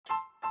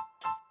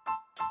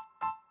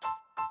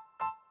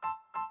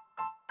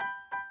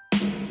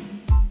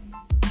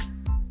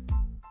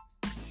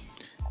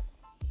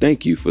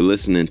Thank you for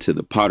listening to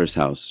the Potter's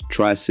House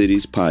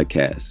Tri-Cities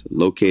podcast,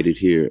 located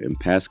here in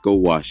Pasco,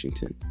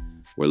 Washington,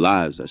 where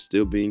lives are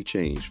still being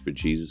changed for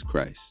Jesus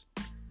Christ.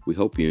 We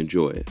hope you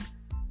enjoy it.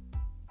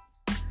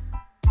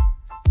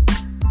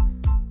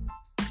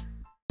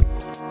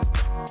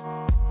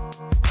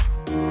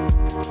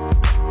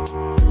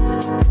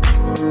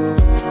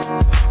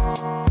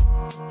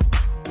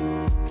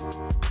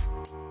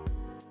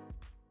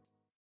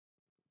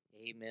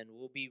 Amen.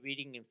 We'll be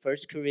reading in 1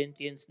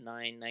 Corinthians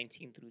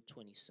 9:19 through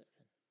 27.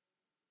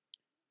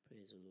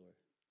 Praise the Lord.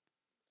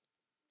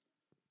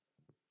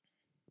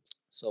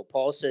 So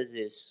Paul says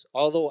this,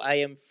 although I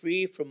am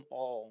free from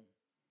all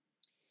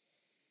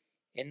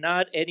and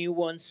not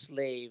anyone's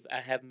slave,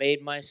 I have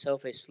made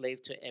myself a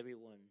slave to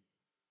everyone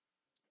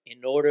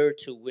in order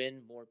to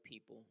win more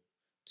people.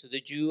 To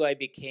the Jew I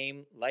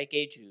became like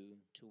a Jew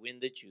to win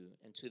the Jew,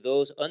 and to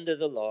those under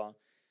the law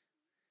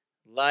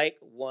like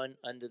one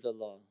under the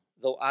law,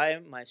 though I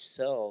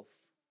myself,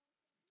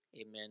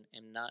 amen,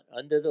 am not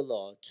under the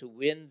law, to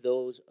win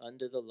those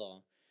under the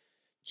law.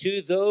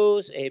 To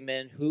those,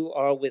 amen, who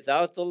are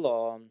without the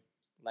law,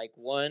 like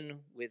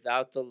one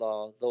without the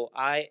law, though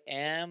I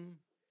am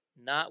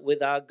not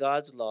without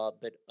God's law,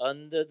 but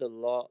under the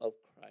law of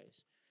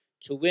Christ,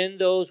 to win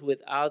those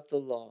without the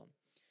law.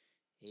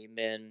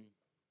 Amen.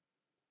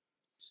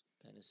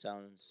 Kind of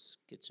sounds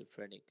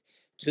schizophrenic.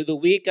 To the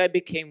weak I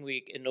became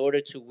weak in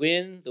order to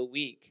win the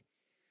weak.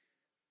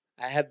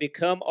 I have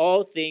become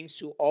all things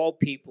to all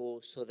people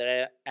so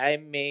that I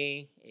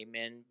may,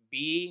 amen,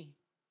 be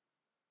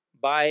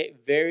by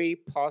very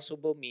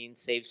possible means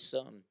save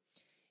some.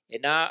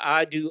 And now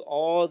I do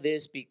all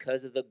this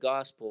because of the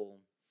gospel,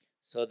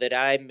 so that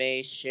I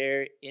may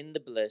share in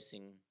the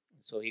blessing.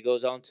 So he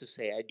goes on to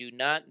say, I do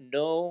not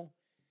know,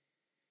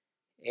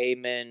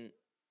 amen.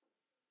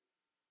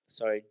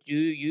 Do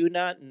you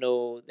not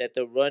know that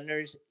the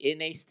runners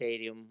in a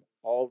stadium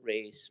all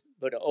race,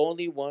 but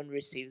only one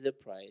receives the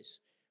prize?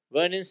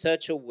 Run in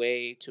such a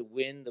way to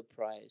win the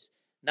prize.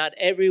 Not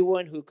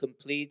everyone who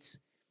compete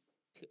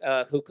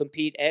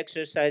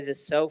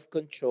exercises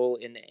self-control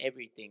in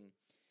everything.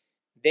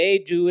 They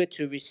do it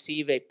to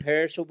receive a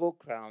perishable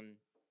crown,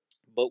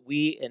 but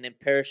we an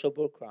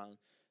imperishable crown.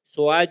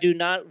 So I do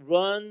not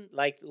run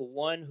like the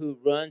one who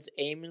runs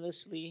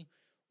aimlessly,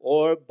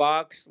 or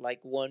box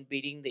like one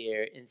beating the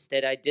air.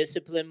 Instead, I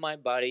discipline my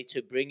body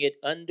to bring it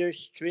under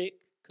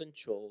strict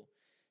control,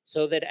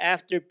 so that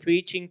after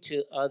preaching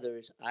to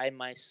others, I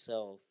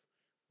myself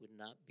would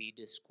not be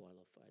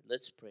disqualified.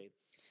 Let's pray.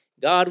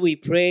 God, we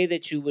pray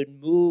that you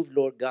would move,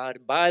 Lord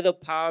God, by the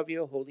power of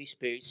your Holy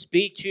Spirit.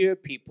 Speak to your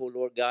people,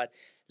 Lord God.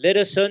 Let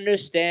us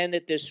understand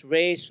that this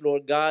race,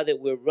 Lord God,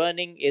 that we're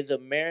running is a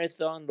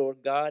marathon,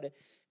 Lord God,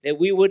 that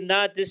we would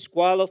not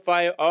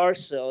disqualify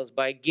ourselves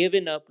by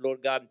giving up,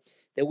 Lord God,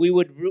 that we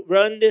would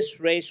run this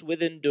race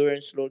with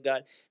endurance, Lord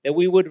God, that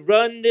we would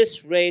run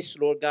this race,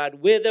 Lord God,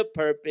 with a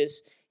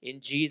purpose. In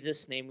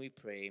Jesus' name we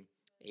pray.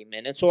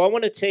 Amen. And so I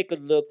want to take a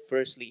look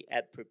firstly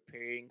at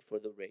preparing for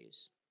the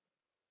race.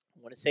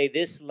 I want to say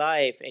this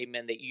life,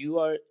 amen, that you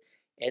are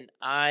and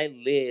I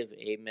live,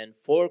 amen,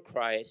 for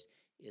Christ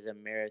is a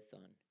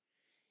marathon.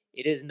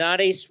 It is not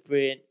a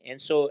sprint.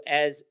 And so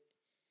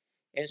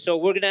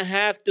we're going to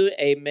have to,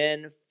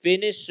 amen,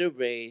 finish the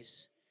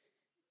race.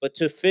 But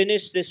to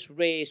finish this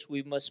race,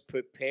 we must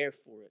prepare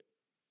for it.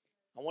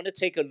 I want to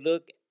take a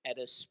look at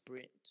a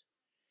sprint.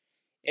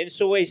 And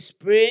so a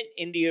sprint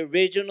in the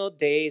original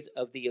days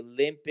of the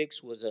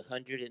Olympics was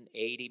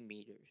 180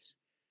 meters.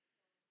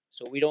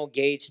 So we don't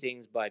gauge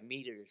things by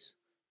meters.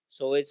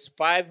 So it's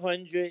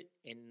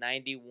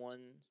 591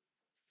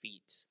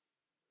 feet.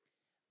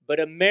 But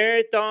a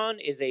marathon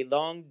is a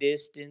long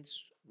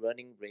distance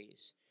running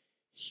race,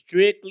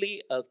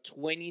 strictly of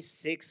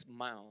 26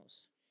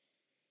 miles.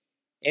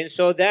 And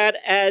so that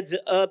adds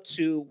up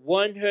to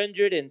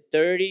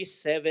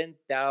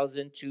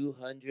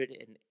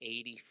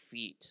 137,280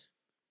 feet.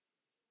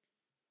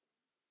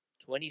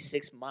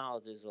 26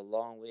 miles is a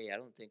long way. I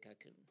don't think I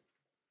can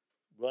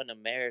run a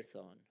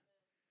marathon.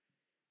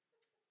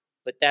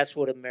 But that's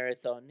what a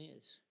marathon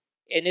is.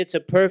 And it's a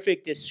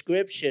perfect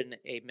description,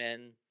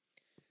 amen,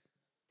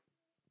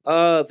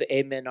 of,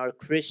 amen, our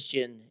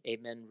Christian,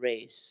 amen,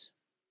 race.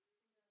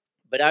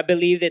 But I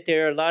believe that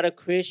there are a lot of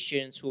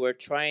Christians who are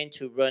trying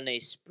to run a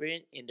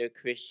sprint in their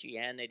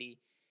Christianity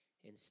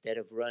instead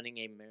of running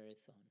a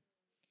marathon.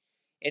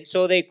 And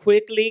so they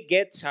quickly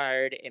get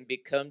tired and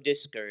become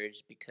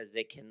discouraged because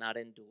they cannot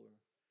endure.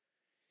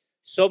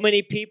 So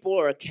many people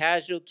are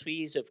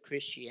casualties of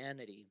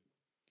Christianity.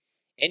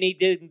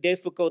 Anything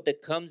difficult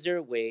that comes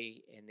their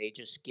way, and they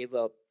just give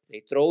up.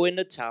 They throw in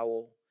the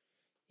towel.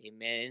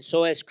 Amen. And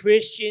so as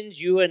Christians,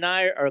 you and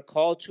I are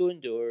called to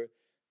endure,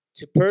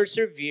 to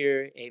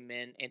persevere,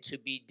 amen, and to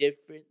be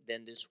different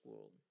than this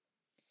world.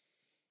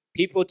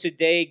 People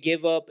today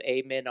give up,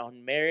 amen,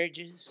 on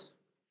marriages.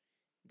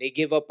 They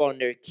give up on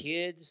their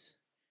kids.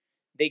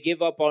 They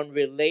give up on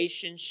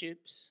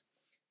relationships.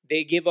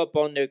 They give up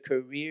on their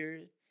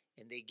career,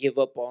 and they give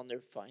up on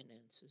their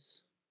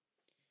finances.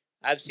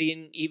 I've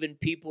seen even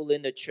people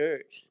in the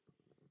church.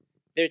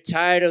 They're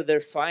tired of their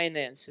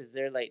finances.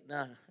 They're like,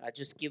 nah, I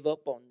just give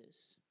up on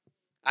this.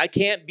 I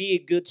can't be a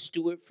good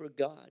steward for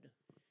God.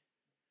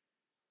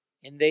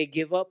 And they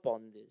give up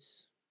on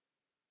this.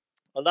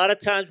 A lot of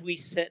times we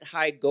set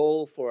high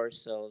goal for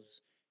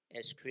ourselves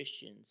as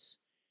Christians.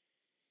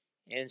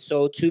 And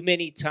so too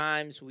many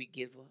times we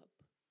give up.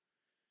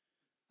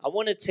 I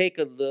want to take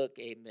a look,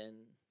 amen,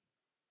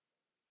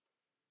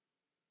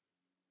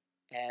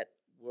 at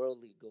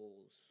worldly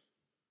goals.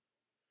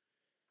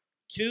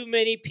 Too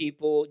many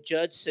people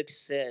judge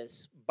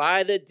success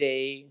by the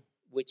day,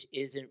 which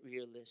isn't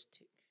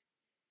realistic.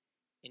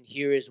 And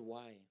here is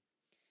why.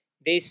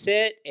 They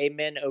set,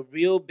 amen, a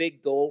real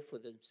big goal for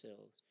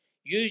themselves.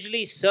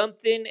 Usually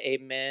something,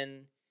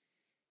 amen,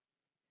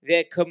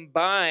 that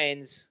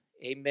combines,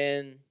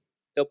 amen,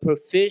 the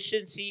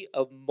proficiency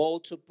of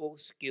multiple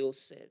skill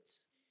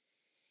sets,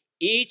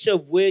 each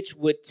of which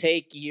would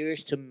take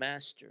years to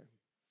master.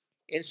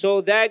 And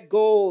so that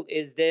goal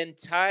is then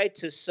tied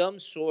to some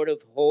sort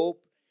of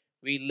hope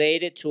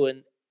related to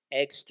an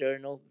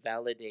external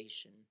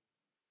validation.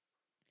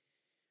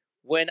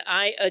 When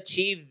I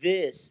achieve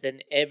this,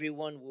 then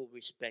everyone will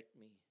respect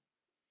me.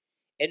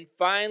 And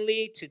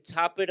finally, to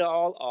top it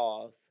all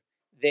off,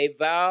 they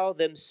vow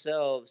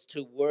themselves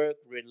to work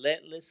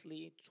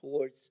relentlessly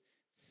towards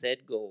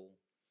said goal.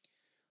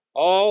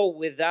 All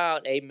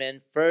without,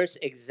 amen, first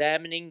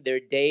examining their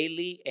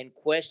daily and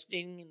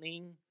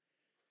questioning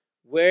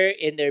where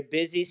in their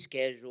busy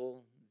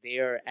schedule they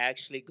are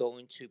actually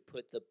going to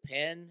put the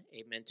pen,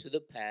 amen, to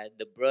the pad,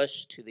 the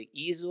brush to the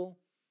easel,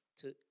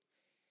 to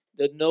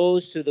the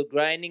nose to the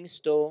grinding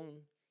stone,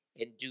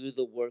 and do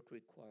the work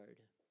required.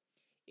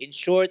 In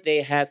short,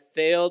 they have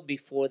failed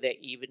before they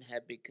even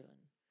have begun.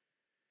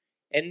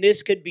 And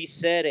this could be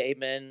said,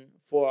 amen,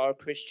 for our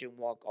Christian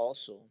walk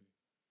also.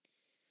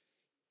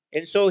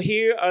 And so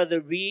here are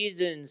the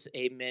reasons,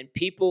 amen,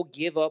 people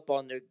give up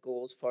on their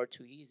goals far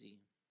too easy.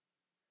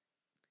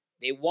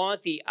 They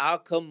want the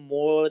outcome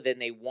more than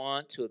they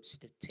want to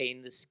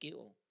obtain the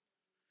skill.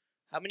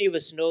 How many of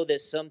us know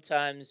that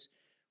sometimes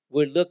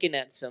we're looking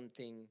at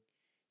something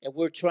and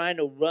we're trying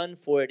to run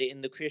for it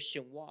in the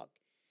Christian walk?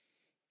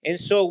 And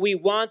so we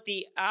want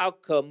the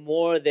outcome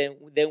more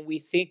than we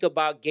think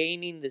about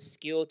gaining the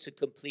skill to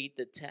complete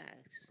the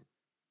task.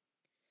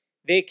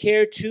 They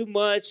care too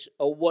much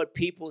of what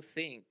people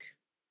think.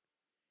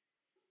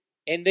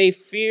 And they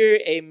fear,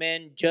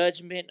 amen,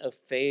 judgment of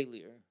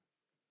failure.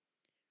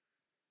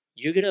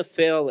 You're going to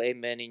fail,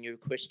 amen, in your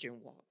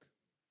Christian walk.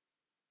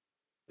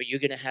 But you're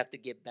going to have to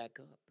get back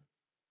up.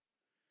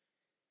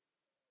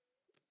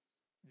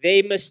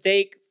 They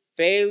mistake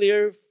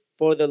failure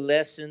for the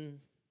lesson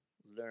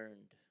learned.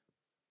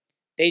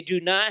 They do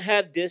not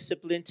have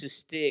discipline to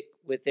stick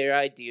with their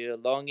idea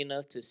long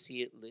enough to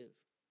see it live.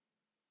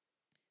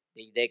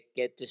 They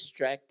get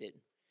distracted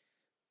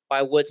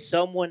by what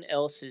someone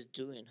else is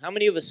doing. How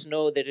many of us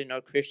know that in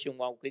our Christian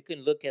walk, we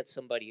can look at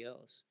somebody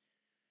else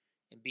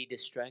and be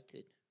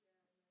distracted?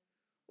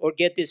 Or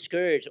get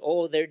discouraged.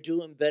 Oh, they're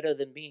doing better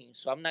than me,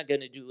 so I'm not going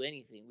to do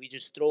anything. We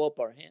just throw up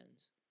our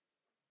hands.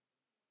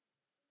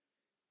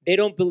 They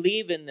don't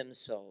believe in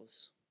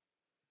themselves.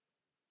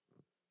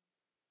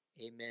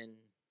 Amen.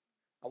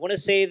 I want to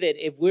say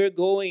that if we're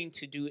going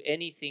to do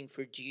anything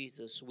for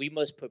Jesus, we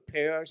must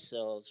prepare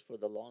ourselves for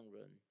the long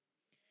run.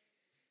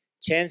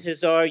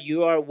 Chances are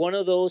you are one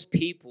of those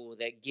people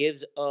that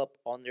gives up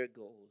on their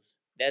goals.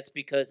 That's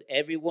because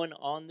everyone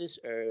on this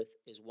earth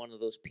is one of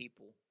those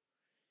people.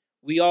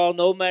 We all,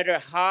 no matter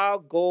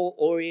how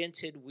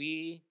goal-oriented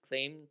we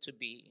claim to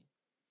be,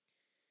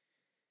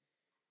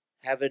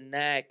 have a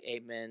knack,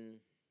 amen,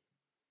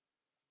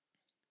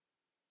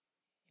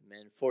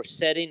 for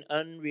setting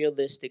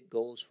unrealistic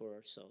goals for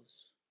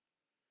ourselves.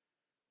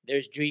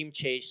 There's dream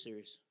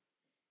chasers.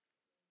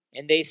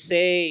 And they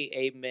say,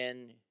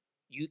 amen,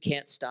 you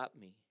can't stop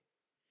me.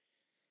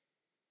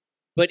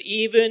 But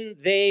even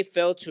they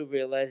fail to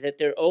realize that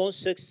their own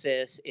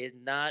success is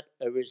not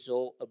a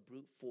result of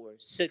brute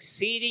force.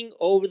 Succeeding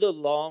over the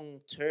long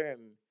term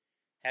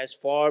has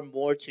far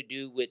more to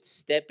do with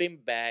stepping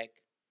back,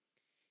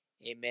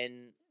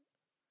 amen,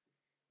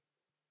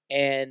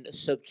 and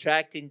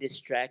subtracting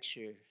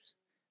distractions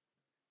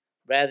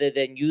rather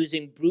than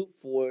using brute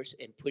force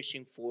and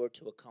pushing forward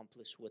to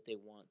accomplish what they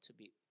want to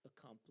be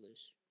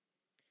accomplished.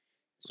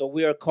 So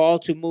we are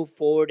called to move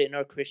forward in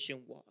our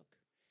Christian walk.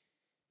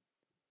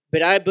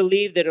 But I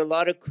believe that a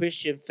lot of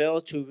Christians fail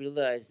to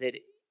realize that,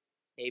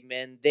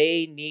 amen,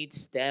 they need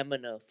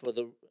stamina for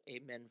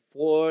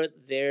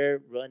their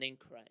running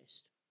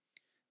Christ.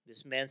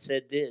 This man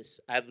said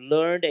this: I've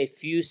learned a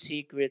few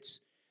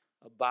secrets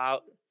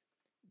about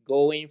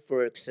going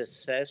for a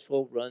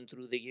successful run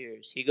through the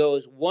years. He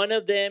goes, one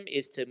of them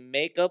is to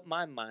make up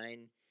my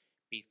mind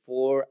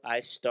before I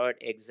start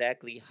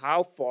exactly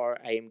how far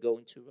I am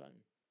going to run.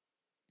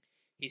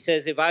 He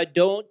says, if I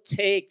don't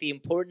take the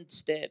important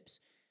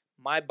steps,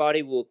 my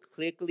body will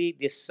quickly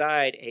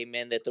decide,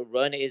 amen, that the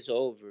run is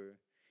over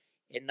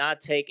and not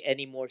take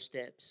any more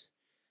steps.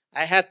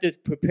 I have to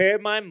prepare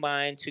my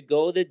mind to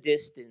go the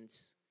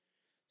distance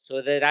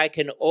so that I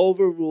can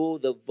overrule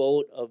the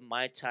vote of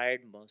my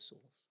tired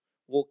muscles,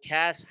 will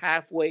cast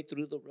halfway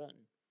through the run.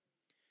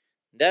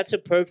 That's a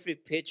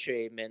perfect picture,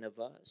 amen, of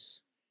us.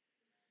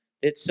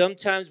 That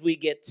sometimes we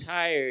get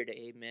tired,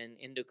 amen,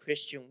 in the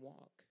Christian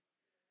walk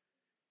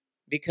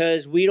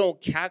because we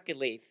don't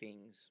calculate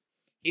things.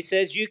 He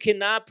says you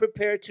cannot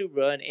prepare to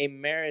run a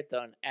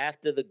marathon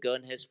after the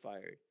gun has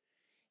fired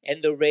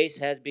and the race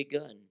has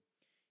begun.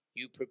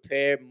 You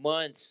prepare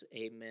months,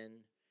 amen,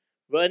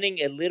 running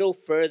a little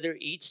further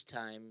each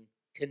time,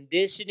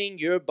 conditioning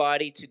your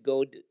body to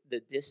go the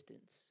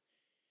distance.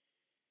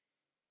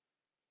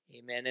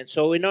 Amen. And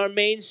so in our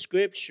main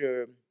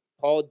scripture,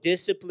 Paul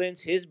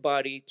disciplines his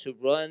body to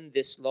run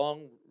this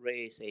long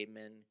race,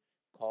 amen,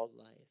 called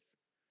life,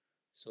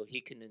 so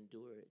he can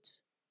endure it.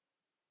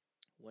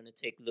 I want to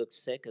take a look,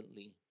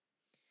 secondly,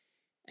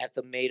 at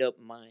the made up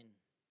mind.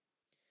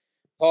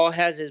 Paul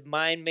has his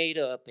mind made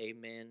up,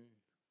 amen,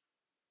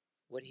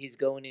 what he's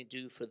going to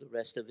do for the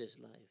rest of his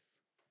life.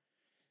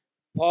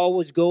 Paul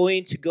was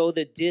going to go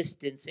the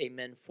distance,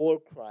 amen, for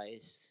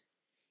Christ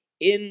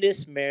in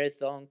this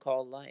marathon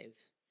called life.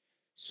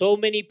 So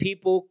many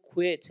people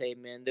quit,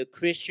 amen, the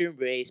Christian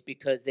race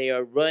because they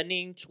are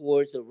running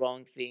towards the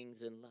wrong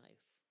things in life.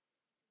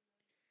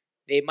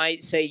 They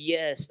might say,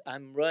 yes,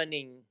 I'm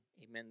running,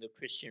 amen, the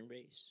Christian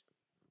race.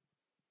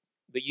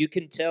 But you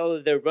can tell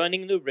if they're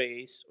running the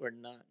race or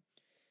not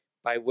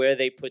by where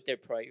they put their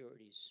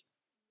priorities.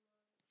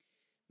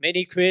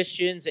 Many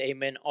Christians,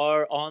 amen,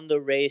 are on the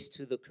race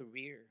to the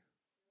career.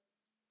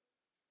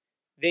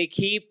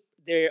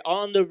 They're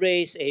on the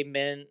race,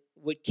 amen,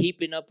 with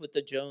keeping up with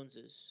the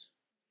Joneses.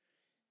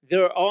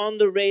 They're on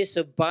the race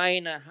of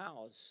buying a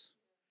house.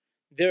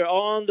 They're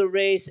on the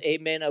race,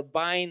 amen, of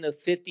buying the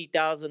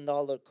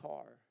 $50,000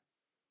 car.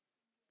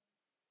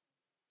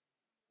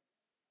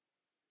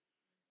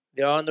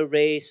 They're on the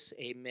race,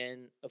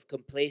 amen, of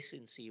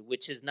complacency,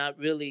 which is not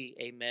really,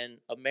 amen,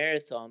 a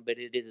marathon, but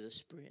it is a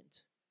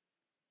sprint.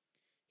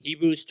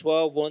 Hebrews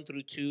 12, 1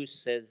 through 2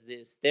 says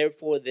this,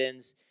 therefore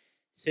then,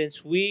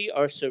 since we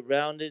are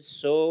surrounded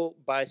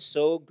by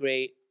so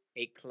great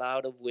a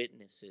cloud of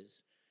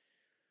witnesses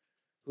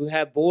who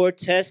have bore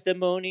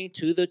testimony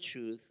to the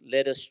truth,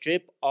 let us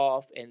strip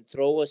off and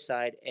throw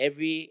aside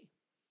every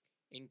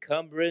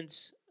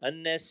encumbrance,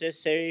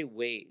 unnecessary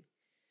weight,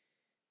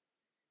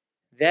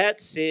 that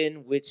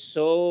sin which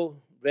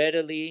so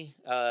readily,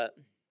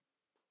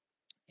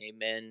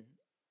 amen,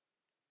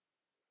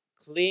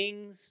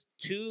 clings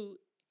to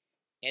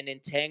and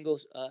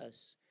entangles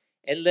us.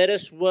 And let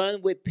us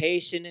run with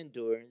patient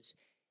endurance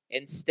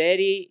and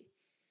steady,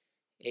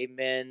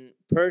 amen,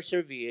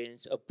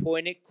 perseverance,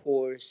 appointed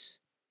course,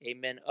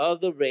 amen,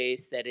 of the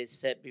race that is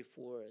set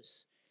before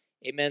us.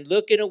 Amen.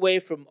 Looking away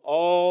from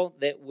all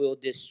that will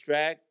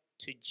distract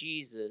to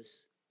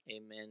Jesus,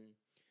 amen,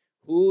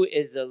 who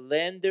is the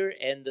lender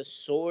and the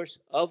source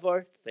of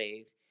our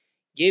faith,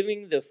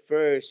 giving the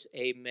first,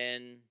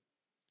 amen,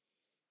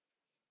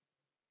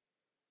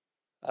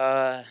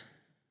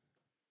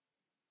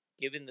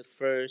 giving the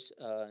first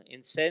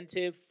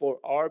incentive for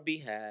our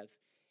behalf,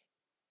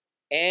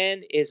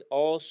 and is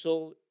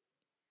also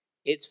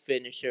its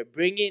finisher,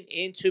 bringing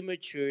into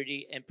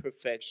maturity and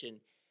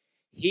perfection.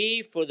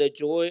 He, for the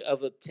joy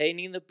of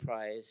obtaining the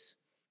prize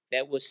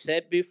that was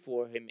set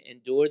before him,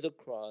 endured the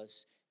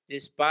cross,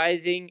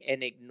 despising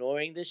and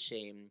ignoring the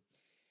shame,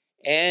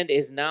 and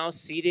is now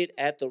seated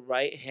at the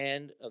right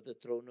hand of the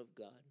throne of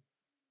God.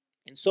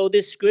 And so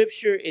this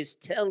scripture is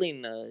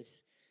telling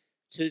us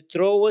to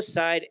throw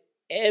aside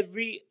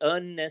every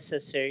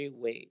unnecessary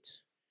weight.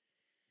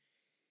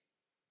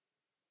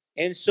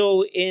 And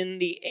so in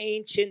the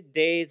ancient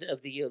days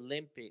of the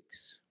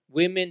Olympics,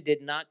 women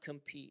did not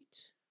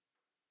compete.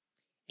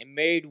 And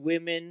married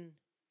women,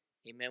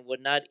 amen, were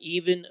not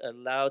even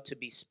allowed to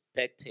be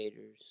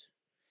spectators.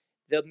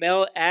 The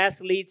male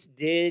athletes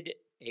did,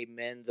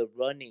 amen, the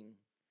running.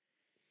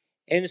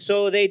 And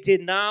so they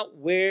did not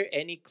wear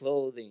any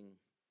clothing.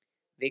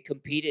 They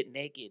competed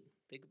naked.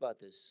 Think about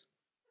this.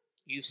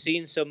 You've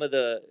seen some of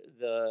the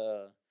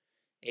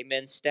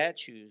amen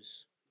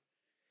statues.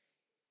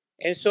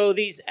 And so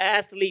these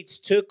athletes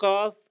took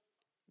off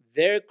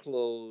their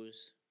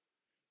clothes.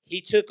 He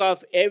took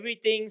off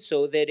everything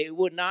so that it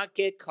would not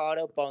get caught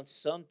up on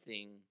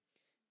something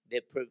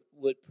that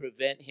would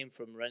prevent him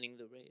from running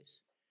the race.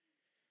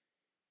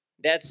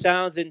 That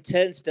sounds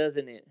intense,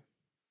 doesn't it?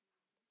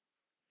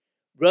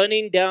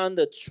 Running down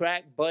the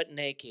track butt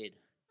naked.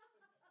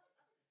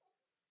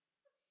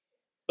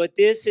 But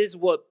this is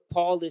what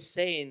Paul is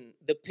saying.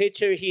 The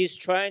picture he is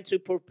trying to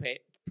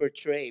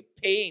portray,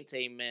 paint,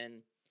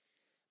 amen.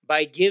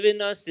 By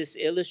giving us this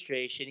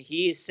illustration,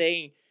 he is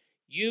saying,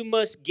 you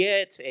must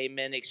get,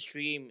 amen,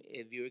 extreme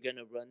if you're going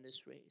to run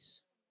this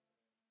race.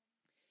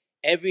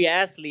 Every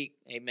athlete,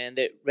 amen,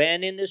 that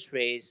ran in this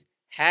race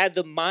had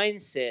the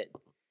mindset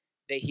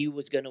that he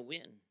was going to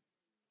win.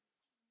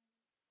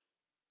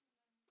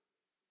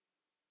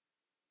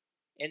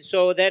 And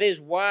so that is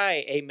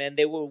why, amen,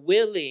 they were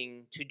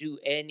willing to do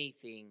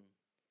anything,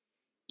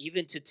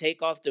 even to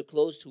take off their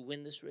clothes to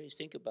win this race.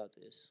 Think about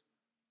this.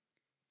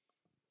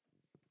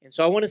 And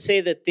so I want to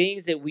say the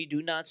things that we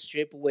do not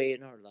strip away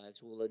in our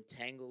lives will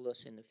entangle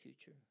us in the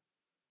future.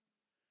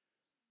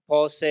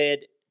 Paul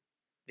said,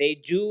 they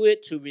do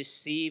it to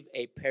receive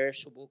a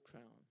perishable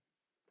crown,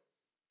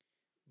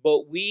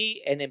 but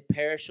we an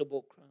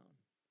imperishable crown.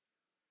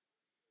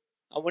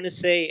 I want to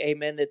say,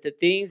 amen, that the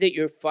things that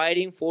you're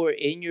fighting for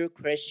in your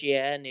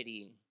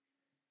Christianity,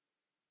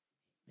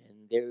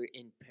 and they're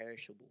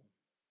imperishable.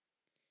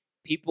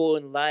 People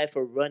in life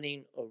are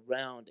running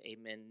around,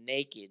 amen,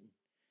 naked,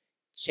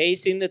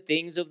 chasing the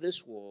things of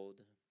this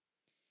world.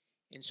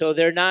 And so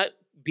they're not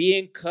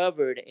being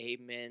covered,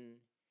 amen,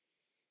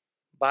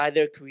 by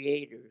their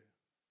Creator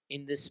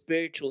in the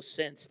spiritual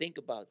sense. Think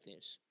about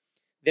this.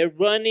 They're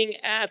running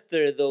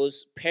after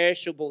those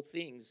perishable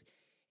things.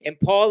 And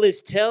Paul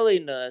is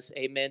telling us,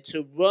 amen,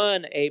 to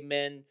run,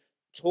 amen,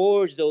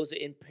 towards those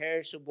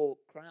imperishable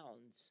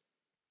crowns.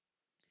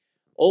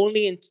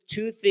 Only in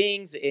two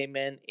things,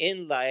 amen,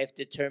 in life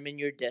determine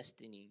your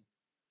destiny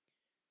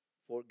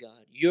for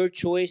God. Your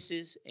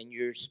choices and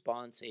your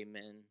response,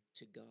 amen,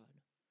 to God.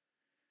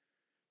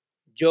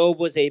 Job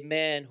was a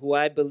man who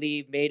I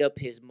believe made up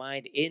his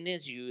mind in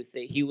his youth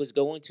that he was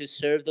going to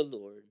serve the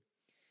Lord,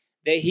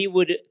 that he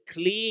would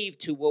cleave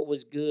to what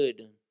was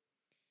good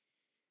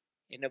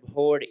and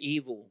abhorred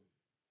evil,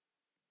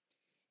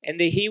 and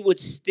that he would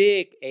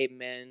stick,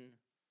 amen,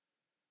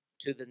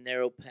 to the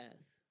narrow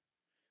path.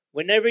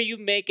 Whenever you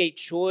make a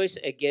choice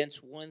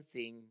against one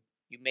thing,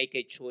 you make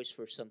a choice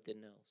for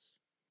something else.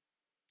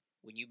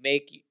 When you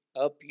make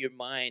up your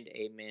mind,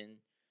 amen,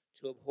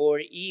 to abhor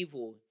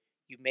evil,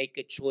 you make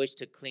a choice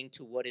to cling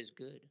to what is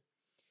good.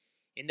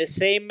 In the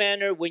same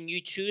manner, when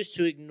you choose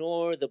to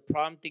ignore the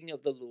prompting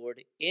of the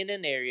Lord in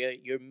an area,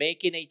 you're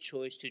making a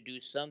choice to do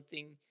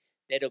something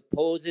that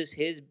opposes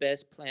His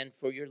best plan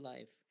for your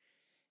life.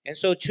 And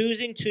so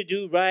choosing to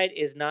do right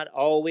is not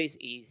always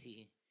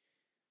easy.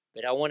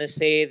 But I want to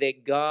say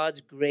that God's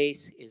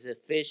grace is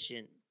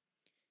sufficient,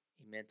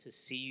 amen, to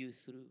see you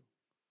through.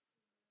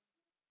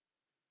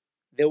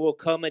 There will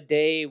come a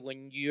day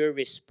when your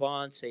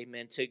response,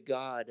 amen, to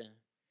God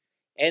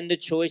and the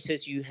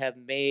choices you have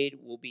made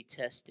will be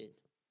tested.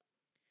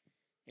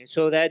 And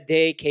so that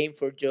day came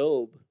for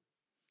Job.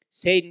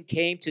 Satan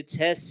came to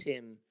test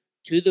him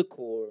to the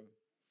core.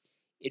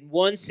 In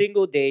one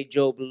single day,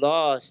 Job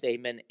lost,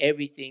 amen,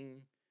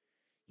 everything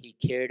he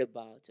cared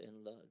about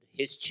and loved.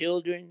 His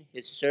children,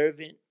 his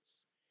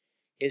servants,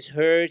 his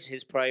herds,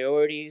 his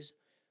priorities,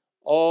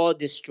 all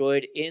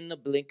destroyed in the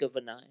blink of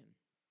an eye.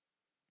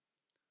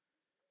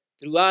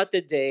 Throughout the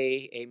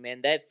day,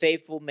 amen, that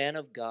faithful man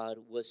of God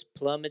was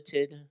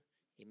plummeted,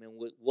 amen,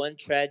 with one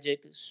tragic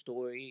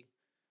story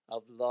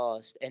of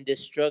loss and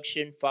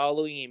destruction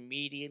following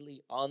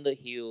immediately on the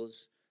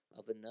heels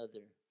of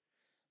another.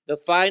 The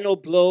final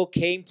blow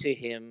came to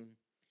him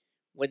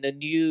when the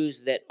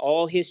news that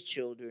all his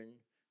children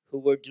who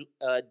were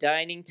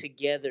dining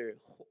together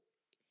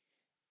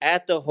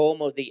at the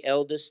home of the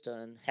eldest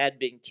son had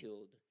been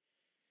killed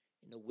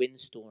in a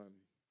windstorm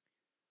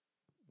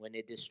when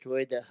it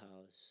destroyed the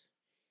house.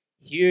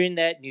 Hearing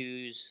that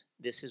news,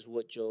 this is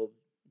what Job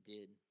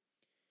did.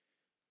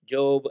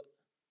 Job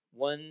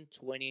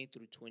 1:20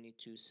 through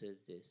 22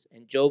 says this.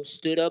 And Job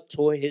stood up,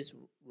 tore his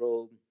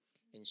robe,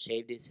 and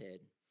shaved his head.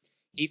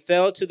 He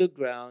fell to the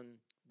ground,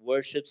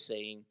 worshiped,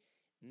 saying,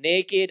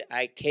 naked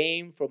I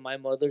came from my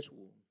mother's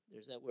womb.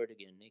 There's that word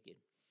again, naked.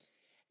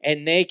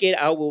 And naked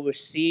I will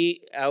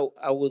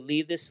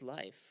leave this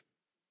life.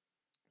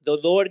 The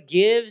Lord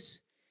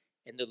gives,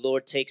 and the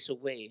Lord takes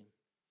away.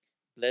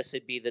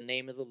 Blessed be the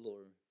name of the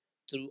Lord.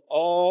 Through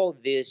all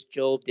this,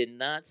 Job did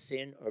not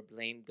sin or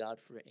blame God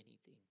for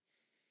anything.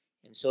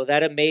 And so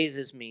that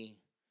amazes me.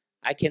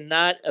 I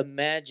cannot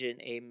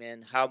imagine,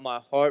 amen, how my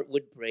heart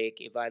would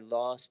break if I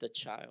lost a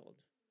child.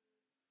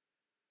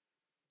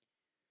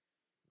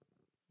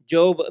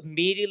 Job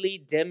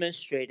immediately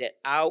demonstrated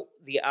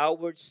the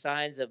outward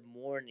signs of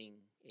mourning,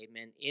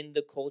 amen, in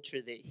the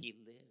culture that he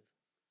lived.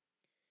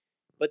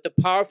 But the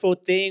powerful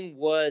thing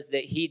was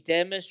that he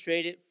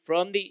demonstrated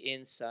from the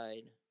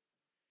inside,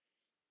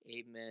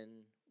 amen,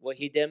 what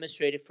he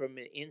demonstrated from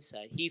the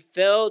inside. He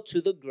fell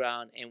to the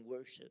ground and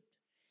worshiped.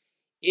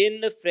 In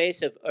the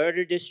face of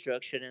utter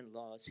destruction and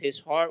loss, his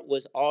heart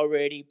was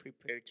already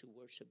prepared to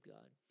worship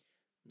God,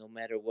 no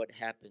matter what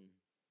happened.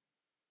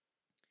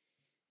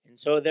 And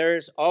so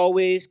there's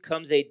always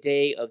comes a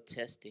day of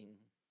testing.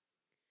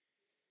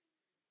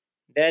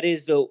 That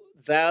is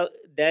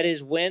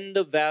when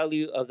the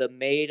value of the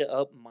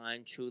made-up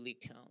mind truly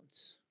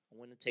counts. I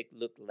want to take a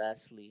look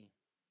lastly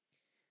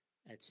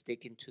at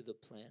sticking to the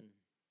plan.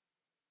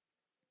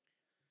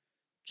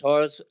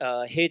 Charles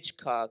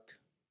Hitchcock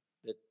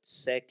the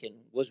second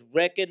was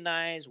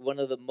recognized one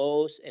of the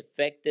most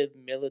effective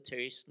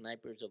military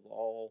snipers of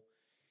all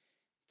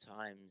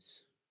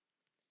times.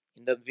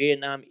 In the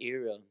Vietnam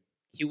era,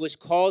 he was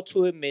called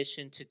to a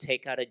mission to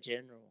take out a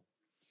general.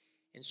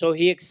 And so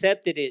he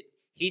accepted it.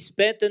 He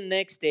spent the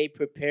next day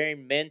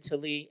preparing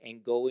mentally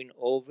and going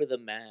over the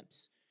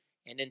maps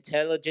and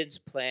intelligence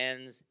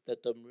plans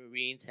that the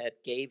Marines had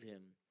gave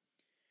him.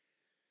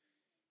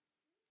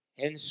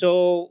 And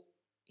so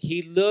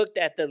he looked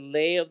at the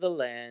lay of the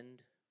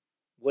land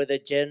where the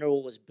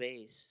general was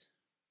based,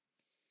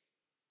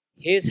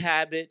 his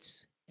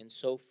habits, and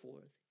so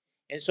forth.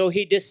 And so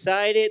he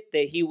decided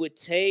that he would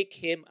take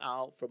him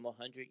out from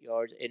 100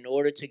 yards in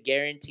order to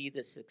guarantee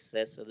the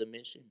success of the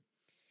mission.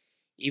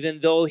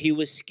 Even though he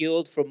was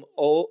skilled for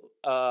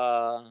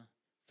over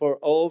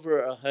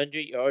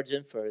 100 yards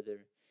and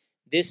further,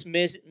 this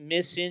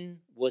mission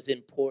was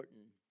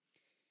important.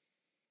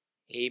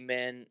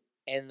 Amen.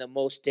 And the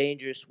most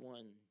dangerous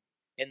one.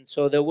 And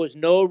so there was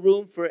no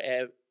room for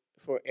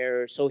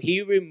error. So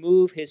he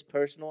removed his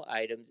personal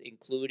items,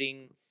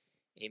 including,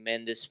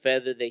 amen, this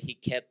feather that he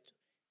kept,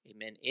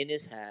 amen, in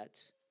his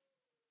hat,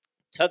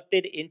 tucked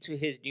it into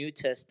his New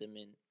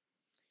Testament.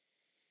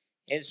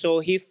 And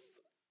so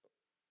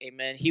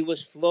amen, he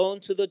was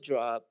flown to the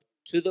drop,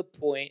 to the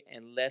point,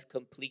 and left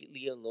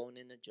completely alone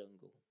in the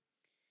jungle.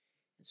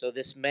 So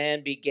this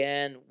man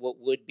began what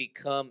would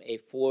become a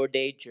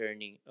 4-day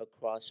journey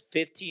across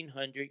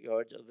 1,500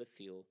 yards of a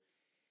field,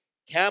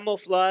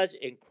 camouflaged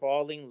and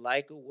crawling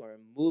like a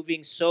worm,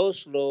 moving so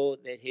slow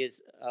that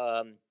his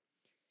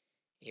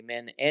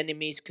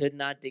enemies could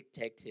not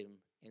detect him.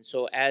 And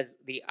so as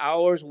the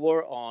hours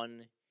wore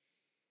on,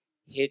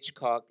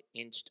 Hitchcock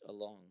inched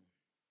along.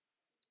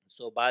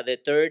 So by the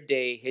third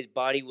day, his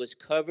body was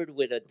covered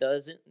with a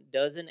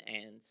dozen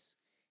ants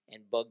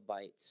and bug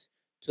bites,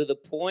 to the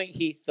point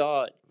he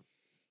thought,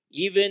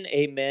 even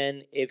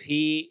amen, if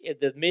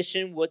the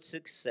mission was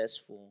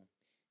successful,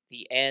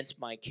 the ants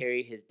might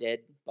carry his dead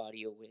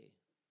body away.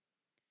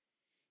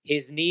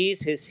 His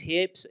knees, his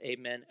hips,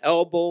 amen,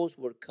 elbows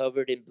were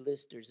covered in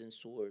blisters and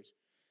sores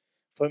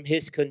from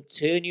his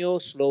continual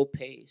slow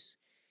pace.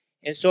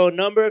 And so a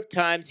number of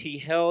times he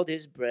held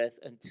his breath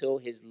until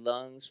his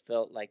lungs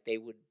felt like they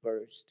would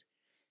burst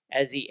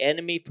as the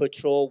enemy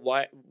patrol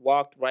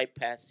walked right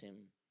past him.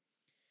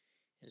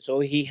 And so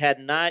he had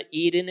not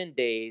eaten in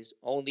days,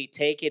 only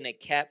taken a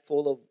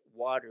capful of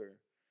water,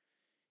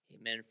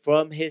 amen,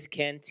 from his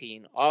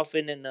canteen,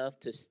 often enough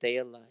to stay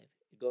alive.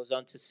 It goes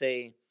on to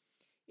say,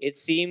 it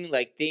seemed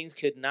like things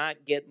could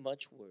not get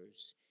much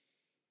worse.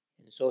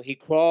 And so he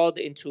crawled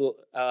into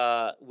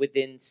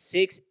within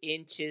 6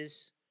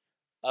 inches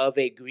of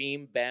a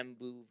green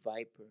bamboo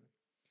viper.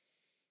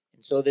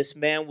 And so this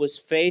man was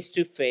face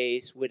to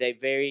face with a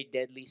very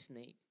deadly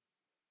snake.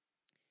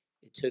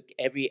 It took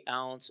every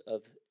ounce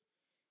of,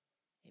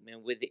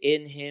 amen,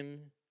 within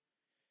him,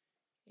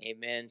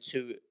 amen,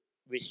 to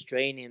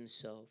restrain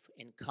himself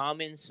and calm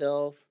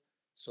himself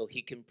so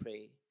he can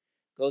pray.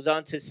 Goes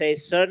on to say,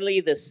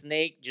 suddenly the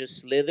snake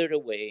just slithered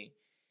away.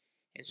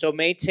 And so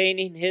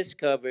maintaining his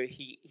cover,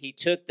 he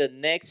took the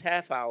next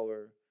half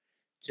hour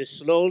to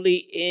slowly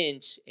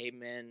inch,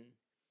 amen,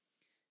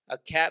 a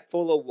cap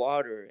full of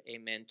water,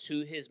 amen,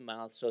 to his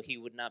mouth so he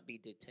would not be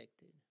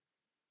detected.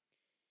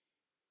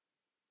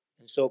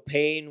 And so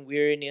pain,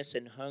 weariness,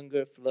 and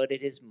hunger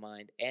flooded his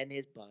mind and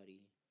his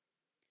body.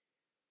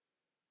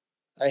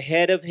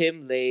 Ahead of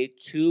him lay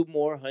 2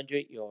 more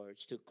 100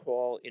 yards to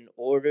crawl in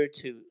order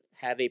to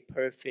have a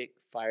perfect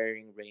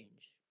firing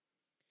range.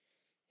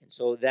 And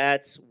so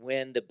that's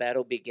when the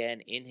battle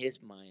began in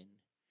his mind,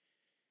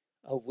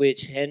 of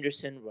which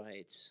Henderson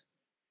writes,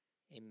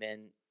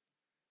 amen,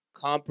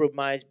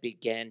 compromise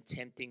began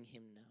tempting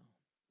him now.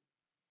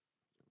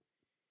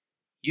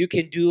 You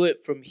can do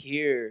it from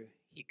here,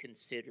 he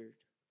considered.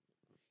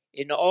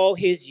 In all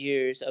his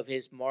years of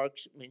his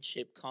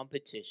marksmanship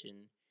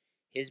competition,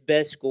 his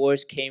best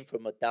scores came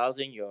from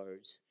 1,000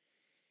 yards.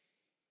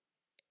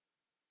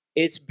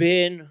 It's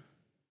been,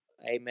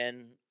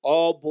 amen,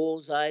 all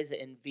bullseyes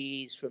and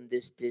V's from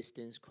this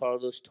distance,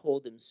 Carlos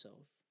told himself.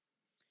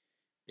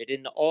 But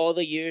in all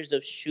the years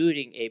of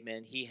shooting,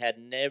 amen, he had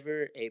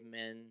never,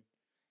 amen,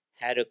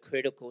 had a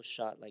critical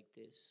shot like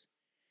this.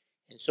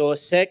 And so a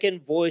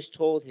second voice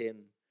told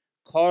him,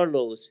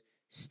 Carlos,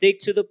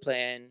 stick to the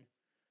plan.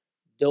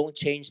 Don't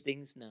change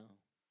things now.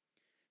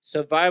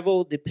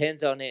 Survival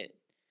depends on it.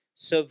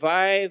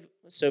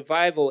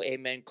 Survival,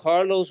 amen.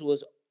 Carlos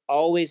was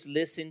always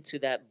listened to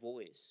that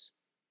voice.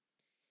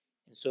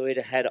 And so it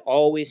had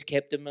always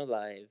kept him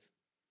alive.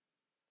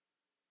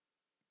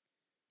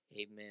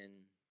 Amen.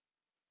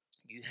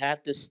 You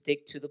have to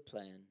stick to the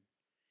plan.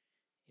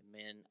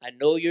 Amen. I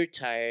know you're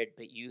tired,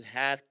 but you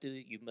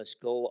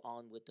must go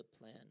on with the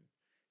plan.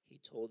 He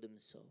told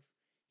himself.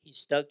 He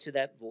stuck to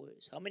that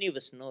voice. How many of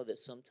us know that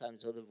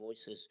sometimes other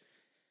voices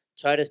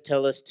try to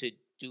tell us to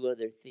do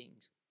other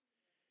things?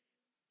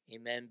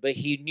 Amen. But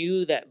he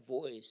knew that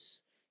voice.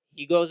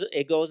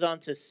 It goes on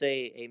to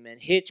say, amen.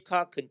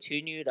 Hitchcock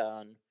continued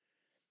on,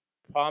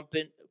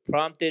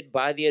 prompted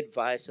by the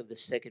advice of the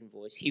second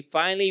voice. He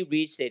finally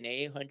reached an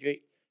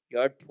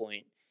 800-yard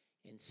point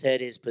and set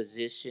his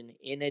position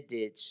in a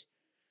ditch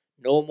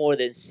no more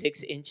than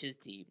 6 inches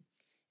deep.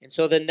 And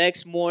so the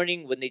next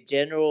morning, when the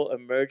general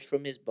emerged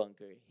from his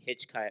bunker,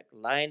 Hitchcock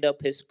lined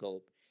up his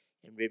scope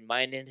and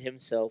reminded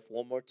himself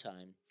one more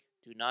time,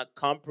 do not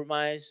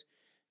compromise,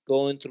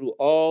 going through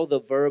all the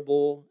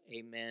verbal,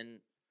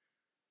 amen,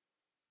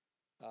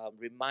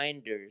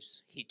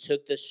 reminders. He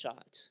took the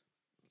shot.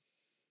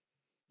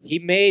 He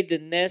made the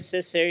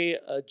necessary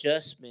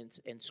adjustments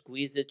and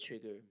squeezed the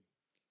trigger.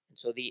 And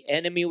so the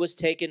enemy was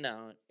taken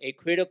out. A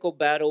critical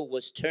battle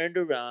was turned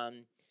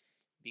around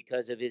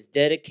because of his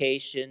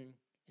dedication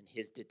and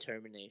his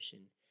determination,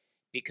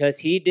 because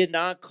he did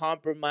not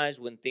compromise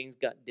when things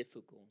got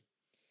difficult.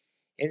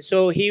 And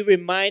so he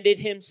reminded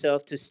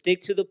himself to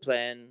stick to the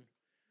plan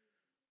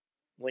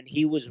when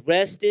he was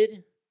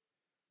rested,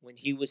 when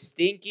he was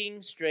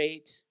thinking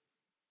straight.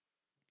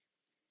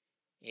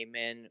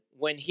 Amen.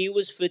 When he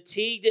was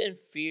fatigued and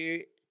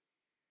fear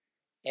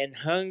and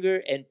hunger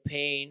and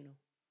pain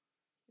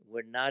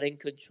were not in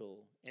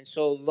control. And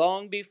so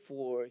long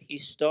before he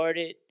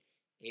started,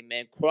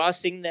 amen,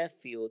 crossing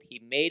that field, he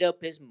made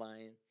up his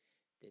mind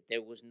that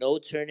there was no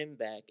turning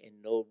back and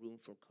no room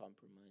for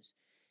compromise.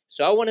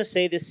 So I want to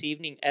say this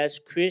evening, as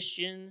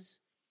Christians,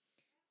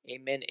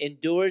 amen,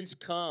 endurance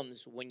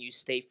comes when you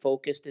stay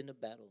focused in the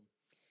battle.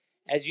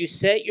 As you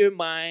set your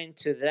mind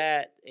to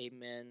that,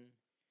 amen,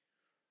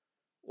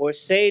 or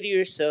say to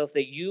yourself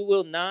that you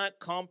will not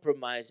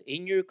compromise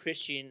in your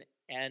Christianity,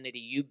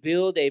 you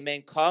build,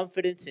 amen,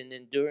 confidence and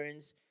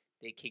endurance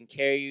that can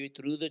carry you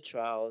through the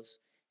trials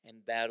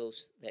and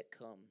battles that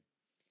come.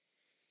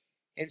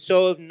 And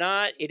so if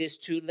not, it is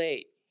too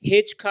late.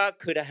 Hitchcock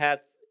could have,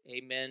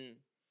 amen,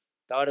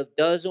 thought of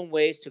dozen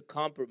ways to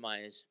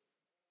compromise,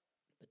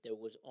 but there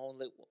was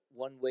only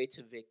one way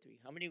to victory.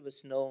 How many of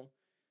us know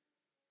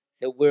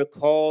that we're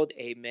called,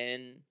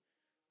 amen,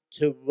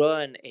 to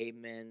run,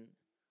 amen,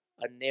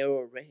 a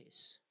narrow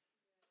race?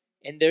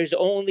 And there's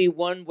only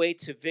one way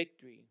to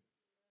victory.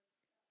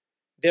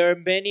 There are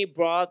many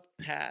broad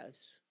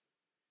paths,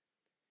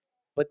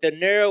 but the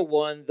narrow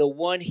one, the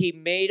one he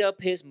made up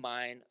his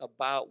mind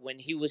about when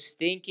he was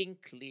thinking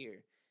clear,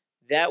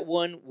 that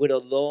one would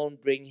alone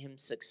bring him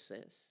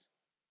success.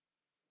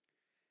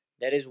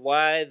 That is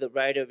why the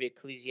writer of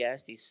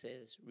Ecclesiastes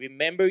says,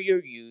 remember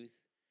your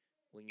youth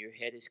when your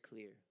head is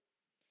clear.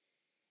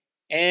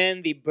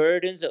 And the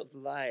burdens of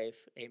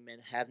life, amen,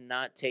 have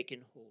not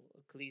taken hold.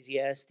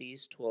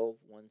 Ecclesiastes 12:1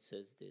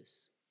 says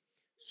this.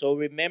 So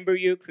remember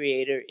your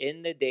Creator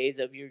in the days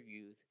of your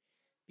youth,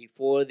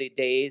 before the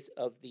days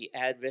of the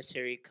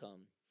adversary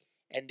come,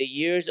 and the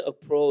years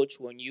approach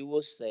when you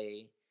will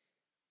say,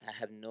 I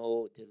have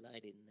no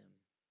delight in them.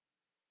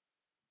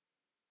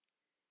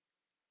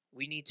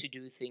 We need to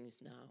do things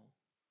now.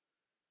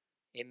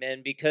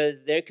 Amen.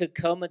 Because there could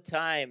come a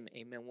time,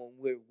 amen, when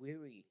we're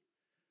weary.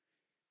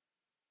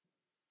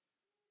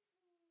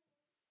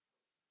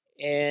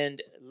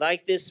 And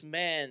like this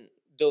man,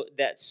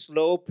 that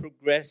slow,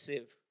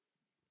 progressive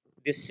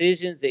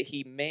decisions that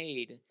he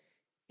made,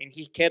 and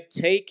he kept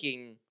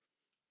taking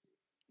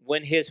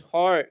when his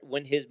heart,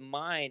 when his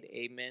mind,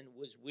 amen,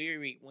 was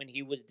weary, when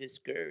he was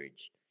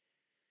discouraged.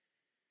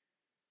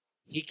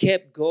 He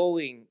kept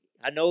going.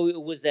 I know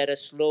it was at a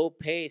slow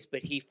pace,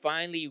 but he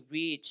finally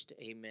reached,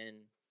 amen,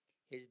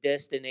 his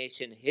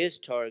destination, his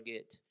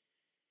target,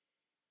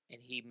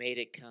 and he made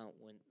it count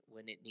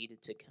when it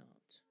needed to count.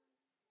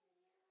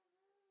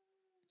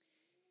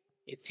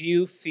 If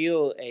you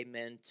feel,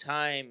 amen,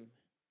 time,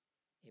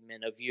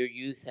 amen, of your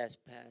youth has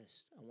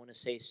passed, I want to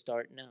say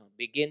start now.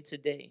 Begin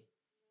today.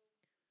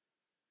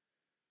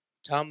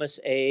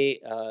 Thomas A.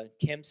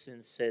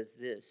 Kempson says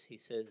this. He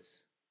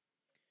says,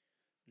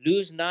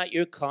 lose not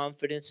your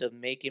confidence of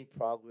making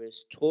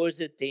progress towards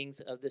the things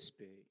of the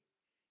Spirit.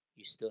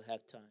 You still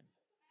have time.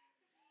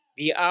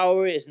 The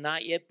hour is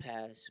not yet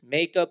past.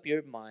 Make up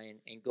your mind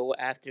and go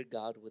after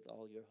God with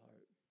all your heart.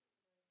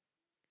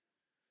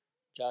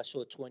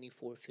 Joshua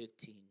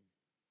 24:15,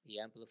 the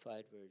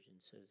Amplified Version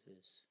says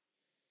this.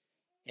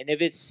 And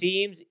if it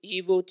seems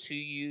evil to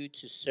you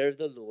to serve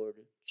the Lord,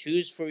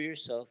 choose for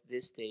yourself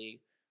this day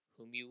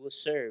whom you will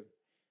serve,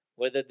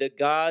 whether the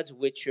gods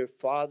which your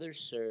fathers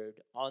served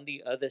on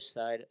the other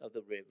side of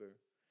the river,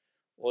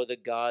 or the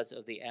gods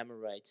of the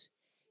Amorites,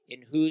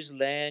 in whose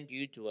land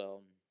you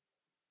dwell.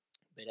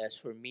 But as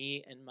for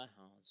me and my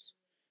house,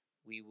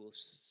 we will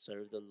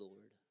serve the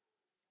Lord.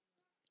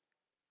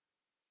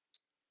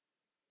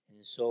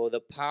 And so the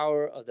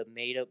power of the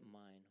made-up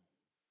mind,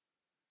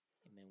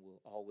 amen, will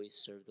always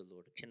serve the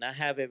Lord. Can I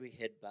have every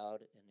head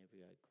bowed and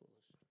every eye closed?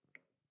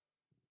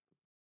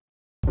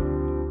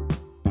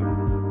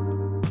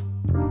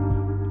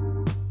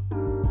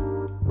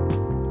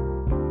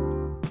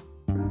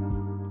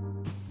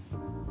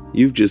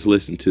 You've just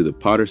listened to the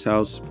Potter's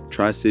House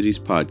Tri-Cities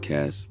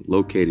podcast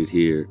located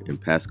here in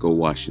Pasco,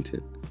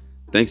 Washington.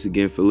 Thanks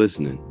again for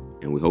listening,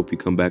 and we hope you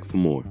come back for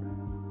more.